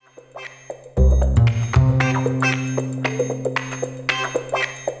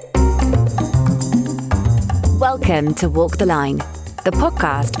Welcome to Walk the Line, the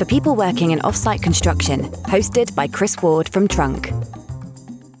podcast for people working in off-site construction, hosted by Chris Ward from Trunk.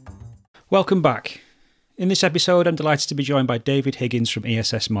 Welcome back. In this episode, I'm delighted to be joined by David Higgins from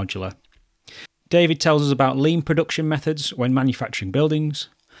ESS Modular. David tells us about lean production methods when manufacturing buildings,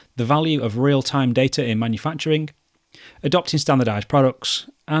 the value of real-time data in manufacturing, adopting standardised products,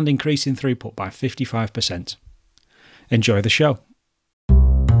 and increasing throughput by 55%. Enjoy the show.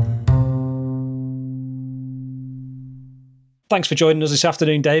 Thanks for joining us this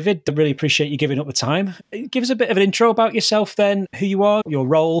afternoon, David. I really appreciate you giving up the time. Give us a bit of an intro about yourself then, who you are, your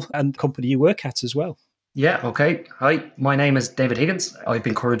role, and the company you work at as well. Yeah, okay. Hi, my name is David Higgins. I've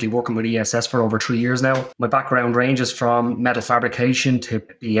been currently working with ESS for over 3 years now. My background ranges from metal fabrication to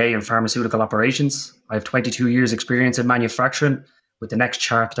BA in pharmaceutical operations. I have 22 years experience in manufacturing, with the next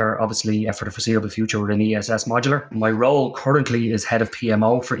chapter, obviously, for the foreseeable future within ESS Modular. My role currently is head of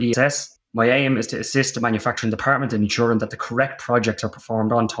PMO for ESS. My aim is to assist the manufacturing department in ensuring that the correct projects are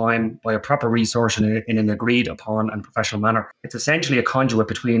performed on time by a proper resource in an agreed upon and professional manner. It's essentially a conduit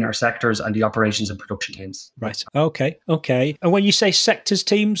between our sectors and the operations and production teams. Right. Okay. And when you say sectors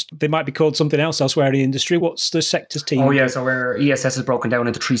teams, they might be called something else elsewhere in the industry. What's the sectors team? Oh yeah, so our ESS is broken down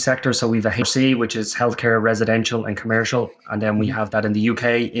into 3 sectors. So we have a HC, which is healthcare, residential and commercial. And then we have that in the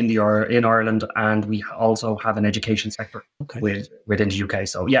UK, in Ireland, and we also have an education sector within the UK.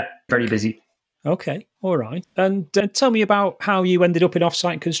 So yeah, very busy. Okay, all right. And tell me about how you ended up in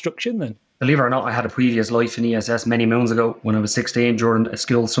off-site construction then. Believe it or not, I had a previous life in ESS many moons ago when I was 16 during a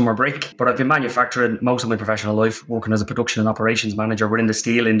school summer break. But I've been manufacturing most of my professional life, working as a production and operations manager within the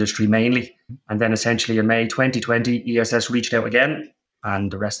steel industry mainly. And then essentially in May 2020, ESS reached out again, and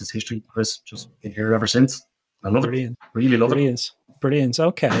the rest is history. Chris, just been here ever since. I love it. Really love it. Brilliant.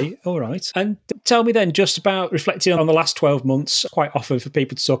 Okay. All right. And tell me then just about reflecting on the last 12 months. Quite often for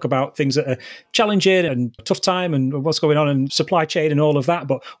people to talk about things that are challenging and tough time and what's going on in supply chain and all of that.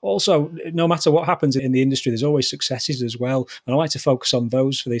 But also, no matter what happens in the industry, there's always successes as well. And I like to focus on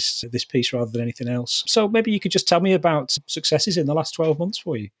those for this piece rather than anything else. So maybe you could just tell me about successes in the last 12 months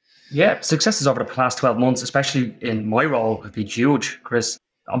for you. Yeah, successes over the past 12 months, especially in my role, have been huge, Chris.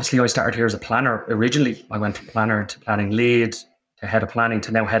 Obviously, I started here as a planner originally. I went from planner to planning lead, to head of planning,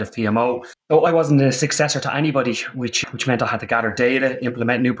 to now head of PMO. So I wasn't a successor to anybody, which meant I had to gather data,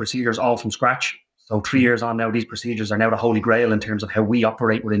 implement new procedures all from scratch. So 3 years on now, these procedures are now the holy grail in terms of how we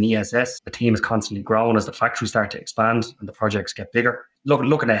operate within ESS. The team is constantly growing as the factories start to expand and the projects get bigger.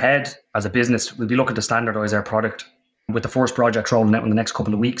 Looking ahead as a business, we'll be looking to standardize our product with the first project rolling out in the next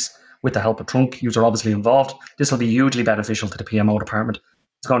couple of weeks with the help of Trunk. You're obviously involved. This will be hugely beneficial to the PMO department.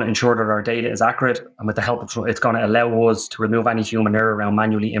 It's going to ensure that our data is accurate, and with the help of it's going to allow us to remove any human error around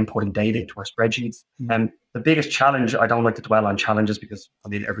manually inputting data into our spreadsheets. And the biggest challenge, I don't like to dwell on challenges because I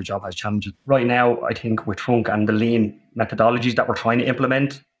mean every job has challenges. Right now, I think with Trunk and the lean methodologies that we're trying to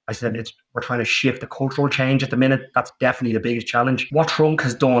implement, we're trying to shift the cultural change at the minute. That's definitely the biggest challenge. What Trunk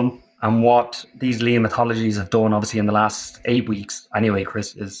has done and what these lean methodologies have done, obviously in the last 8 weeks, anyway,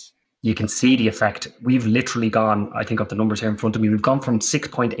 Chris, is you can see the effect. We've literally gone, I think of the numbers here in front of me, we've gone from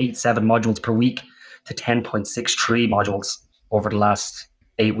 6.87 modules per week to 10.63 modules over the last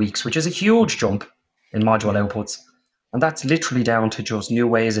 8 weeks, which is a huge jump in module outputs. And that's literally down to just new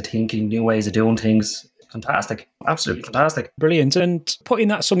ways of thinking, new ways of doing things. Fantastic. Absolutely fantastic. Brilliant. And putting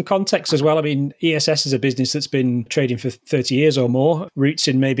that some context as well, I mean, ESS is a business that's been trading for 30 years or more, roots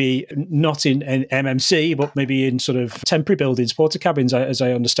in maybe not in MMC, but maybe in sort of temporary buildings, porta cabins, as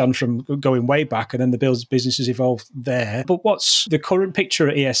I understand from going way back, and then the business has evolved there. But what's the current picture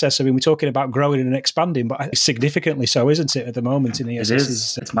at ESS? I mean, we're talking about growing and expanding, but significantly so, isn't it, at the moment in ESS? It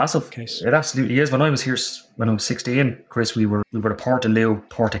is. It's massive. Case. It absolutely is. When I was here, when I was 16, Chris, we were a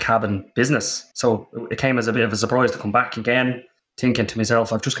porta cabin business. So it came as a bit of a surprise to come back again, thinking to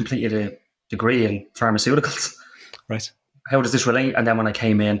myself, I've just completed a degree in pharmaceuticals. Right. How does this relate? And then when I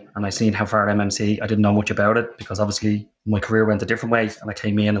came in and I seen how far MMC, I didn't know much about it because obviously my career went a different way. And I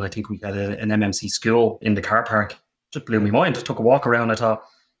came in and I think we had an MMC school in the car park. Just blew my mind. Took a walk around. I thought,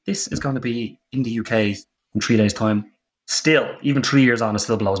 this is going to be in the UK in 3 days' time. Still, even 3 years on, it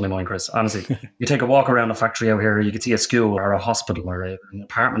still blows my mind, Chris. Honestly, you take a walk around a factory out here, you can see a school or a hospital or an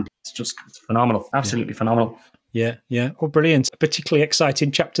apartment. It's phenomenal. Absolutely phenomenal. Yeah. Well, brilliant. A particularly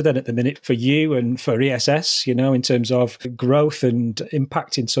exciting chapter then at the minute for you and for ESS, in terms of growth and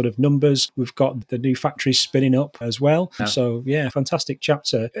impact in sort of numbers. We've got the new factories spinning up as well. Yeah. So, fantastic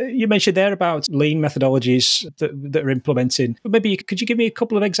chapter. You mentioned there about lean methodologies that are implementing. Maybe could you give me a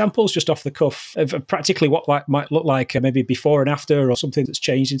couple of examples just off the cuff of practically what might look like maybe before and after or something that's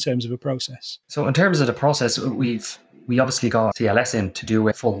changed in terms of a process? So in terms of the process, we've we obviously got CLS in to do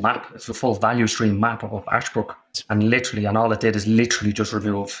a full map, a full value stream map of Ashbrook. And all it did is literally just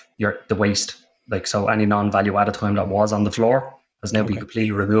remove the waste. Like, so any non-value added time that was on the floor has now been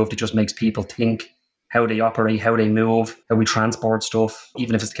completely removed. It just makes people think how they operate, how they move, how we transport stuff,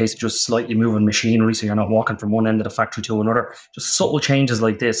 even if it's the case of just slightly moving machinery so you're not walking from one end of the factory to another. Just subtle changes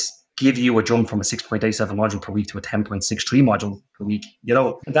like this give you a jump from a 6.87 module per week to a 10.63 module per week. You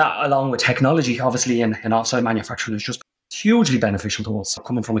know, that along with technology, obviously in offsite manufacturing, is just hugely beneficial to us.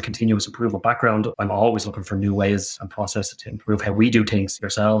 Coming from a continuous improvement background, I'm always looking for new ways and processes to improve how we do things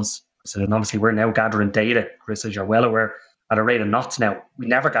yourselves. So then obviously we're now gathering data, Chris, as you're well aware, at a rate of knots now. We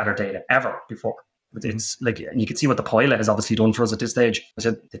never gathered data ever before. It's like, and you can see what the pilot has obviously done for us at this stage. I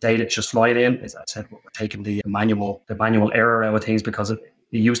said the data just flying in. As I said, we're taking the manual error out of things, because it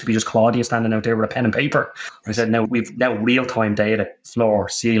used to be just Claudia standing out there with a pen and paper. I said we've real-time data, floor,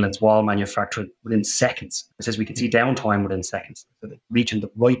 sealants, wall manufacturing within seconds. It says we can see downtime within seconds, so reaching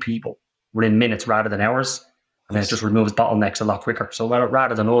the right people within minutes rather than hours. And then it just removes bottlenecks a lot quicker. So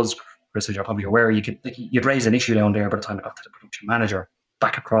rather than us, Chris, as you're probably aware, you'd raise an issue down there by the time it got to the production manager,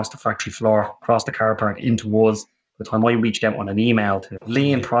 back across the factory floor, across the car park, into us. By the time I reached out on an email to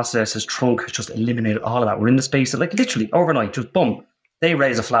lean processes, trunk, just eliminated all of that. We're in the space of like literally overnight, just boom. They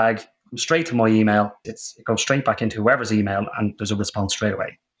raise a flag, straight to my email. It goes straight back into whoever's email, and there's a response straight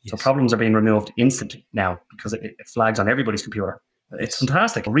away. Yes. So problems are being removed instantly now because it flags on everybody's computer. It's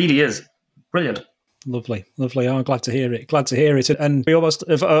fantastic. It really is brilliant. Lovely. Oh, I'm glad to hear it. And we almost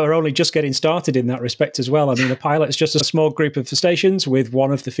are only just getting started in that respect as well. I mean, the pilot is just a small group of stations with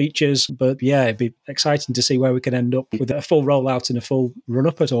one of the features. But yeah, it'd be exciting to see where we can end up with a full rollout and a full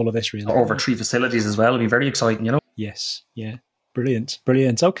run-up at all of this, really. Over 3 facilities as well. It'll be very exciting, you know? Yes, yeah. Brilliant.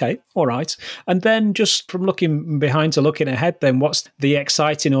 Okay, all right. And then just from looking behind to looking ahead, then what's the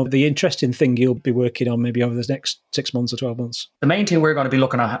exciting or the interesting thing you'll be working on maybe over the next 6 months or 12 months? The main thing we're going to be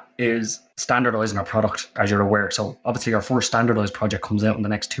looking at is standardizing our product, as you're aware. So obviously our first standardized project comes out in the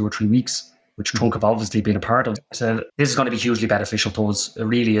next 2 or 3 weeks, which Trunk have obviously been a part of. So this is going to be hugely beneficial to us. It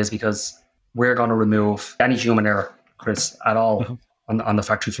really is, because we're going to remove any human error, Chris, at all on the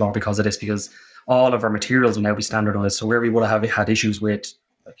factory floor because of this, because all of our materials will now be standardized. So where we would have had issues with,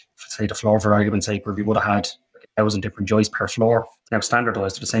 like, say, the floor, for argument's sake, where we would have had 1,000 different joists per floor, now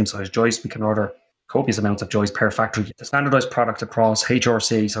standardized to the same size joist. We can order copious amounts of joists per factory. The standardized product across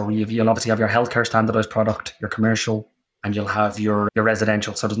HRC, so you'll obviously have your healthcare standardized product, your commercial, and you'll have your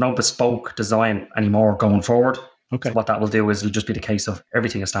residential. So there's no bespoke design anymore going forward. Okay. So what that will do is it'll just be the case of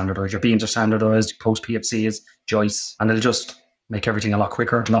everything is standardized. Your beams are standardized, post PFCs, joists, and it'll just make everything a lot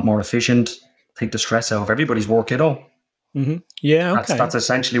quicker, a lot more efficient. Take the stress out of everybody's work, you know. Mm-hmm. Yeah, okay. That's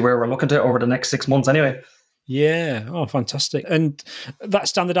essentially where we're looking to over the next 6 months anyway. Yeah. Oh, fantastic. And that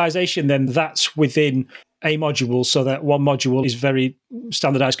standardization, then, that's within a module, so that one module is very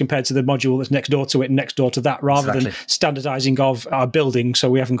standardized compared to the module that's next door to it and next door to that, rather than standardizing of our building. So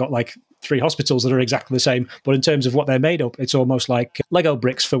we haven't got like 3 hospitals that are exactly the same, but in terms of what they're made up, it's almost like Lego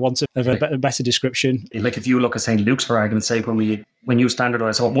bricks, for want of a better description. Like if you look at St. Luke's, for argument's sake, when you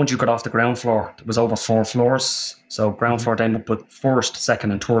standardize, so once you got off the ground floor, it was over 4 floors. So ground floor then, but first,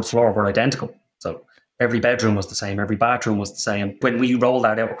 second and third floor were identical. So every bedroom was the same, every bathroom was the same. When we roll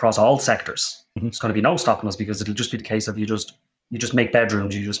that out across all sectors, there's going to be no stopping us, because it'll just be the case of you just make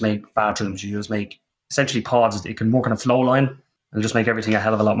bedrooms, you just make bathrooms, you just make essentially pods. It can work on a flow line and just make everything a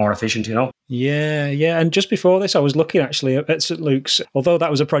hell of a lot more efficient, you know? Yeah. And just before this, I was looking actually at St. Luke's. Although that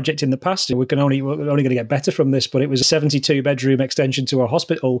was a project in the past, we're only going to get better from this, but it was a 72-bedroom extension to a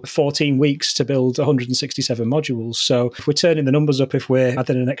hospital, 14 weeks to build 167 modules. So if we're turning the numbers up, if we're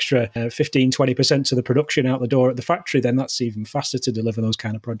adding an extra 15-20% to the production out the door at the factory, then that's even faster to deliver those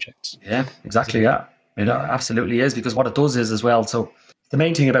kind of projects. Yeah, exactly, yeah. It absolutely is, because what it does is as well, so the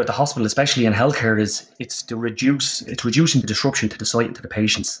main thing about the hospital, especially in healthcare, is it's reducing the disruption to the site and to the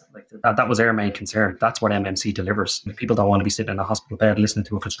patients. Like that was our main concern. That's what MMC delivers. People don't want to be sitting in a hospital bed listening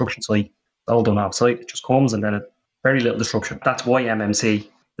to a construction site. It's all done off site. It just comes, and then very little disruption. That's why MMC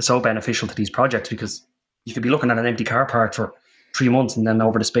is so beneficial to these projects, because you could be looking at an empty car park for 3 months, and then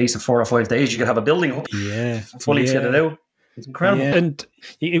over the space of 4 or 5 days, you could have a building up, fully fitted out. It's incredible. Yeah. And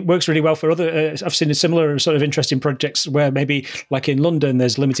it works really well for other, I've seen a similar sort of interesting projects where maybe like in London,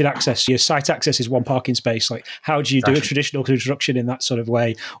 there's limited access. Your site access is one parking space. Like how do you do a traditional construction in that sort of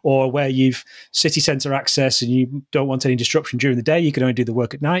way? Or where you've city centre access and you don't want any disruption during the day, you can only do the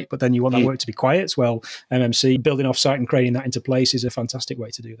work at night, but then you want that work to be quiet. Well, MMC, building off site and creating that into place is a fantastic way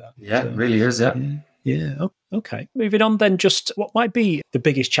to do that. Yeah, it really is, yeah. Yeah. Okay. Moving on then, just what might be the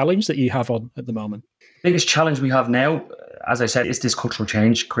biggest challenge that you have on at the moment? Biggest challenge we have now, as I said, it's this cultural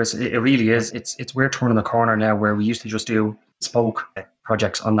change, Chris. It really is. We're turning the corner now where we used to just do bespoke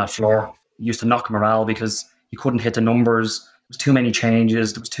projects on that floor. We used to knock morale because you couldn't hit the numbers. There was too many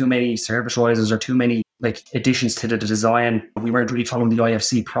changes. There was too many service rises or too many additions to the design. We weren't really following the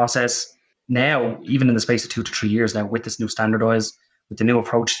IFC process. Now, even in the space of 2 to 3 years now, with this new standardized, with the new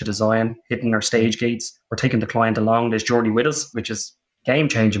approach to design, hitting our stage gates, we're taking the client along this journey with us, which is game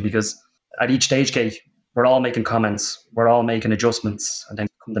changing, because at each stage gate, we're all making comments, we're all making adjustments, and then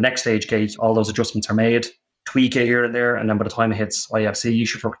come the next stage gate, all those adjustments are made, tweak it here and there, and then by the time it hits IFC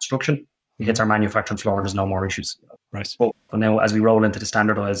issue for construction, it hits our manufacturing floor and there's no more issues. Right. But now, as we roll into the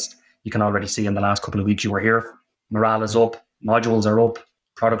standardized, you can already see in the last couple of weeks you were here, morale is up, modules are up,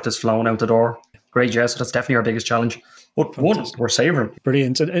 product is flowing out the door. Great, yes, that's definitely our biggest challenge. But one, we're savouring.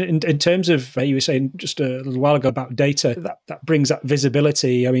 Brilliant. And in terms of, you were saying just a little while ago about data, that brings that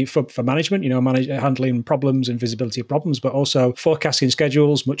visibility, I mean, for management, handling problems and visibility of problems, but also forecasting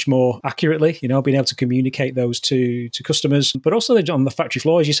schedules much more accurately, being able to communicate those to customers, but also on the factory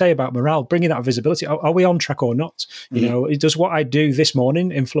floor, as you say, about morale, bringing that visibility. Are we on track or not? Does what I do this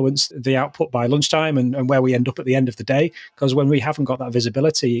morning influence the output by lunchtime and where we end up at the end of the day? Because when we haven't got that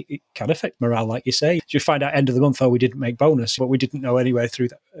visibility, it can affect morale, like you say. You find out end of the month, we didn't make bonus, but we didn't know anywhere through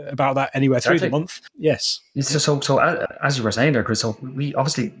the month. Yes. So as you were saying there, Chris, so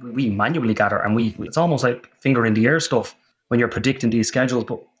we manually gather, and it's almost like finger in the air stuff when you're predicting these schedules.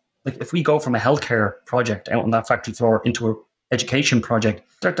 But if we go from a healthcare project out on that factory floor into an education project,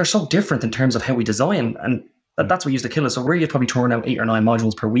 they're so different in terms of how we design, and that's what used to kill us. So where you'd probably turn out 8 or 9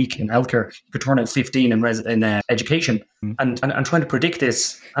 modules per week in healthcare, you could turn out 15 in education. And trying to predict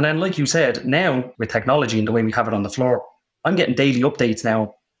this. And then, like you said, now with technology and the way we have it on the floor, I'm getting daily updates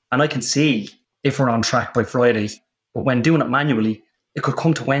now, and I can see if we're on track by Friday. But when doing it manually, it could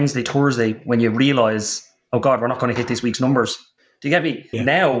come to Wednesday, Thursday, when you realize, oh God, we're not going to hit this week's numbers. Do you get me? Yeah.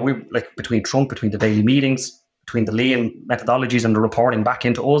 Now we're between the daily meetings, between the lean methodologies and the reporting back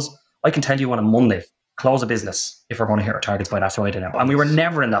into us, I can tell you on a Monday, close a business if we're going to hit our targets by that Friday now. And we were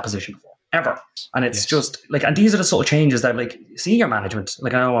never in that position before, ever. And it's just and these are the sort of changes that senior management, I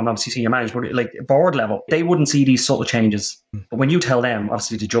know I'm obviously senior management, but board level, they wouldn't see these subtle changes. But when you tell them,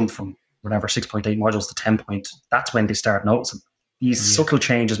 obviously, to jump from whatever 6.8 modules to 10 that's when they start noticing. These subtle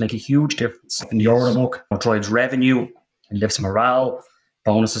changes make a huge difference in the order book. It drives revenue and lifts morale.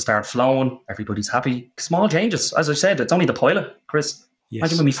 Bonuses start flowing. Everybody's happy. Small changes. As I said, it's only the pilot, Chris.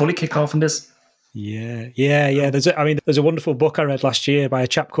 Imagine when we fully kick off on this. Yeah. There's a wonderful book I read last year by a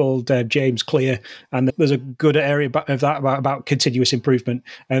chap called James Clear, and there's a good area of that about continuous improvement.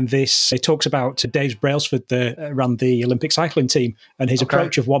 And it talks about Dave Brailsford, ran the Olympic cycling team, and his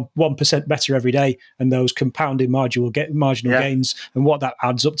approach of 1% better every day, and those compounding marginal gains, and what that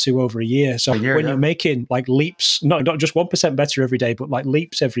adds up to over a year. So when you're making leaps, not just 1% better every day, but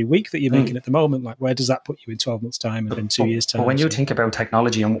leaps every week that you're making at the moment, where does that put you in 12 months' time and in 2 years' time? But when you think about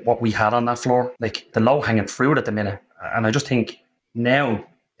technology and what we had on that floor, the low-hanging fruit at the minute. And I just think now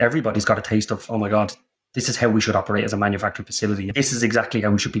everybody's got a taste of, oh my God, this is how we should operate as a manufacturing facility. This is exactly how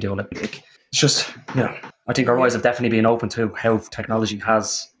we should be doing it. It's just, I think our eyes have definitely been open to how technology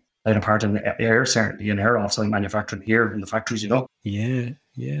has played a part in certainly in our offsite manufacturing here in the factories,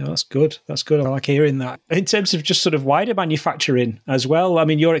 Yeah, that's good. I like hearing that. In terms of just sort of wider manufacturing as well, I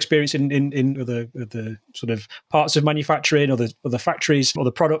mean, your experience in the sort of parts of manufacturing or the factories or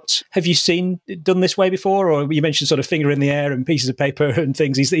the products, have you seen it done this way before? Or you mentioned sort of finger in the air and pieces of paper and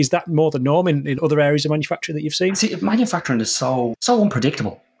things. Is that more the norm in other areas of manufacturing that you've seen? See, manufacturing is so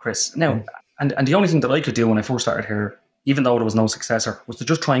unpredictable, Chris. Now, and the only thing that I could do when I first started here, even though there was no successor, was to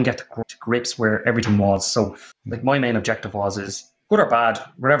just try and get to grips where everything was. So my main objective is, good or bad,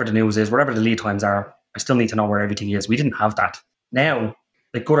 wherever the news is, wherever the lead times are, I still need to know where everything is. We didn't have that. Now,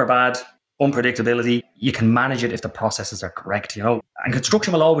 good or bad, unpredictability, you can manage it if the processes are correct, And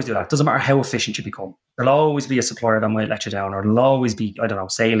construction will always do that. Doesn't matter how efficient you become. There'll always be a supplier that might let you down, or there'll always be,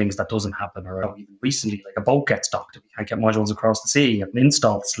 sailings that doesn't happen, or even recently, a boat gets docked, we can't get modules across the sea, and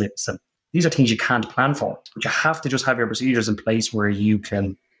install slips. And these are things you can't plan for. But you have to just have your procedures in place where you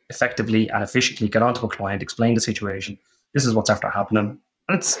can effectively and efficiently get onto a client, explain the situation. This is what's after happening.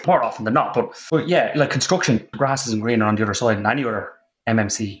 And it's more often than not. But construction, the grass isn't greener on the other side than any other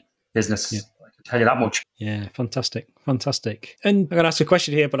MMC business. Yeah. I can tell you that much. Yeah, fantastic. And I'm going to ask a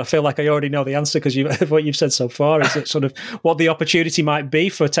question here, but I feel like I already know the answer because what you've said so far is that sort of what the opportunity might be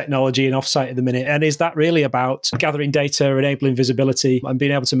for technology in offsite at the minute. And is that really about gathering data, enabling visibility, and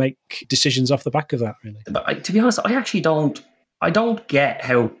being able to make decisions off the back of that, really? But to be honest, I actually don't get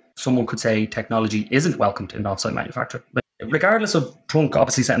how someone could say technology isn't welcomed in offsite manufacturing. Regardless of Trunk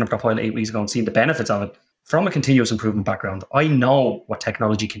obviously setting up the pilot 8 weeks ago and seeing the benefits of it, from a continuous improvement background, I know what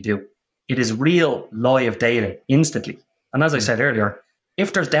technology can do. It is real live data instantly. And as I said earlier,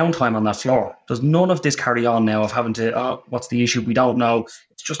 if there's downtime on that floor, there's none of this carry on now of having to, what's the issue? We don't know.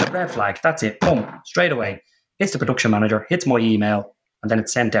 It's just a red flag. That's it. Boom, straight away. Hits the production manager, hits my email, and then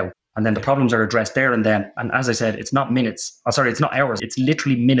it's sent out. And then the problems are addressed there and then. And as I said, it's not minutes. It's not hours. It's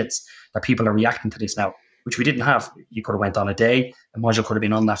literally minutes that people are reacting to this now, which we didn't have. You could have went on a day. A module could have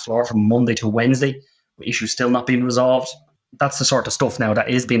been on that floor from Monday to Wednesday. The issue's still not being resolved. That's the sort of stuff now that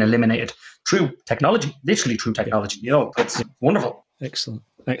is being eliminated through technology, literally through technology. It's wonderful. Excellent.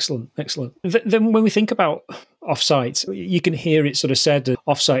 Then when we think about offsite, you can hear it sort of said that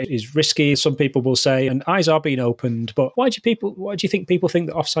offsite is risky. Some people will say, and eyes are being opened. But why do you think people think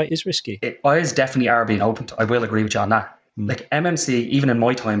that offsite is risky? Eyes definitely are being opened. I will agree with you on that. Like MMC, even in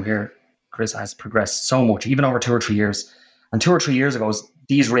my time here, Chris, has progressed so much, even over 2 or 3 years. And 2 or 3 years ago,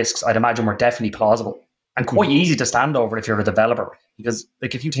 these risks, I'd imagine, were definitely plausible and quite easy to stand over if you're a developer. Because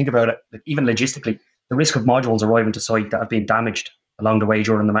if you think about it, even logistically, the risk of modules arriving to site that have been damaged along the way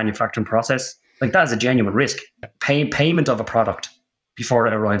during the manufacturing process, that is a genuine risk. Payment of a product before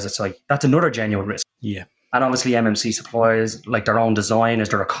it arrives at site, that's another genuine risk. Yeah. And obviously MMC supplies, their own design, is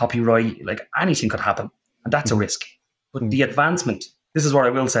there a copyright? Anything could happen. And that's a risk. But the advancement, this is what I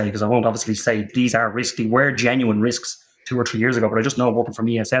will say, because I won't obviously say these are risky, were genuine risks 2 or 3 years ago, but I just know working from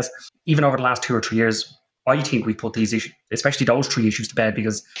ESS, even over the last 2 or 3 years, I think we've put these issues, especially those 3 issues, to bed,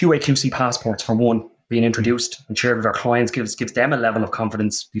 because QA/QC passports, for one, being introduced and shared with our clients gives them a level of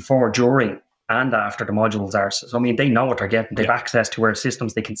confidence before, during, and after the modules are. So, they know what they're getting. They have access to our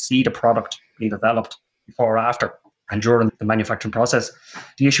systems. They can see the product being developed before or after and during the manufacturing process.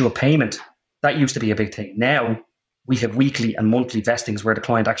 The issue of payment, that used to be a big thing. Now, we have weekly and monthly vestings where the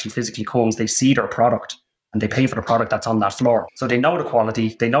client actually physically comes, they see their product, and they pay for the product that's on that floor. So they know the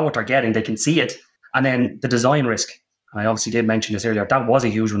quality, they know what they're getting, they can see it. And then the design risk, and I obviously did mention this earlier, that was a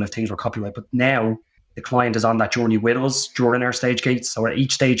huge one if things were copyright, but now the client is on that journey with us during our stage gates. So at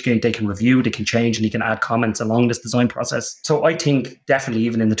each stage gate, they can review, they can change, and they can add comments along this design process. So I think definitely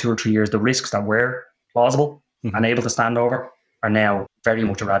even in the 2 or 3 years, the risks that were plausible and able to stand over are now very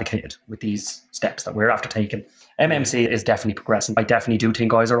much eradicated with these steps that we're after taking. MMC is definitely progressing. I definitely do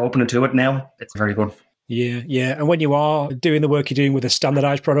think eyes are opening to it now. It's very good. Yeah. And when you are doing the work you're doing with a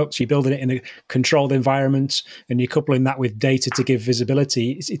standardized product, you're building it in a controlled environment and you're coupling that with data to give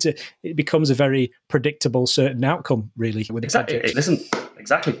visibility, it becomes a very predictable certain outcome, really. With exactly.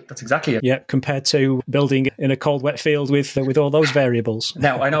 Exactly. That's exactly it. Yeah, compared to building in a cold, wet field with all those variables.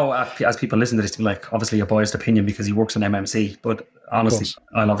 Now, I know as people listen to this, obviously a biased opinion because he works in MMC, but honestly,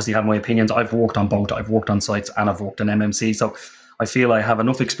 I'll obviously have my opinions. I've worked on both. I've worked on sites and I've worked in MMC. So I feel I have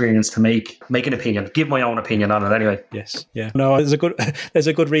enough experience to make an opinion, give my own opinion on it anyway. Yes, yeah. No, there's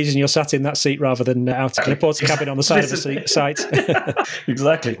a good reason you're sat in that seat rather than out in a porta cabin on the side of the site.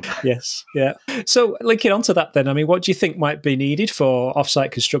 Exactly. Yes, yeah. So linking onto that then, what do you think might be needed for offsite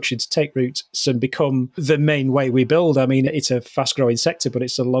construction to take root and become the main way we build? It's a fast-growing sector, but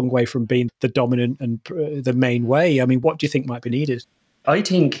it's a long way from being the dominant and the main way. What do you think might be needed? I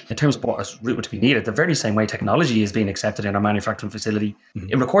think in terms of what is to be needed, the very same way technology is being accepted in our manufacturing facility,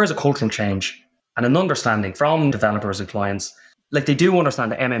 it requires a cultural change and an understanding from developers and clients. They do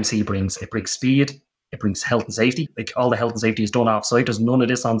understand that MMC brings speed, it brings health and safety. All the health and safety is done off site. There's none of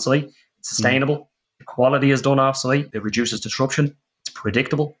this on site. It's sustainable. The quality is done off site. It reduces disruption. It's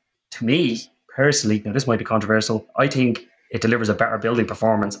predictable. To me, personally, now this might be controversial, I think it delivers a better building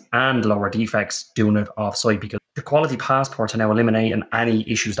performance and lower defects doing it off site, because the quality passports are now eliminating any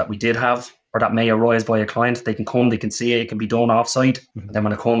issues that we did have or that may arise by a client. They can come, they can see it can be done off site. Then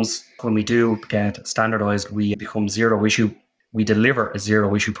when we do get standardized, we become zero issue. We deliver a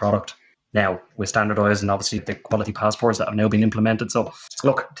zero issue product now with standardized and obviously the quality passports that have now been implemented. So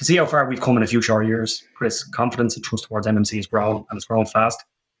look, to see how far we've come in the future years, Chris, confidence and trust towards MMC is growing, and it's growing fast.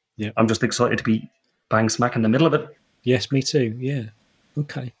 Yeah, I'm just excited to be bang smack in the middle of it. Yes, me too. Yeah.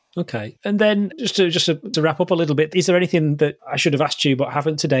 Okay. And then just to wrap up a little bit, is there anything that I should have asked you but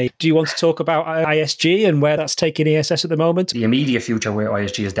haven't today? Do you want to talk about ISG and where that's taking ESS at the moment? The immediate future with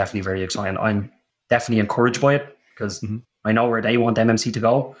ISG is definitely very exciting. I'm definitely encouraged by it because I know where they want MMC to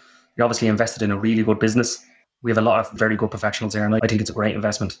go. We obviously invested in a really good business. We have a lot of very good professionals there, and I think it's a great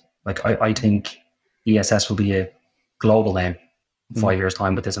investment. I think ESS will be a global name in 5 years'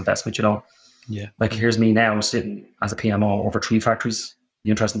 time with this investment, Yeah. Here's me now sitting as a PMO over 3 factories. Be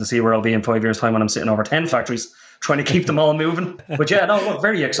interesting to see where I'll be in 5 years' time when I'm sitting over 10 factories, trying to keep them all moving. But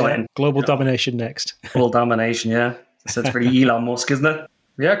very exciting. Global domination next. Global domination, yeah. That's pretty Elon Musk, isn't it?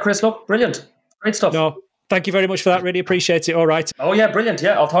 Yeah, Chris, look, brilliant. Great stuff. No, thank you very much for that. Really appreciate it. All right. Oh, yeah, brilliant.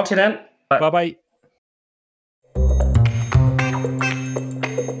 Yeah, I'll talk to you then. Bye-bye.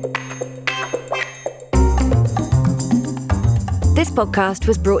 This podcast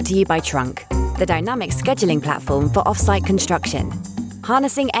was brought to you by Trunk, the dynamic scheduling platform for offsite construction,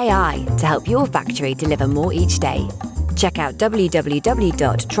 harnessing AI to help your factory deliver more each day. Check out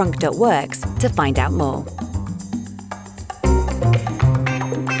www.trunk.works to find out more.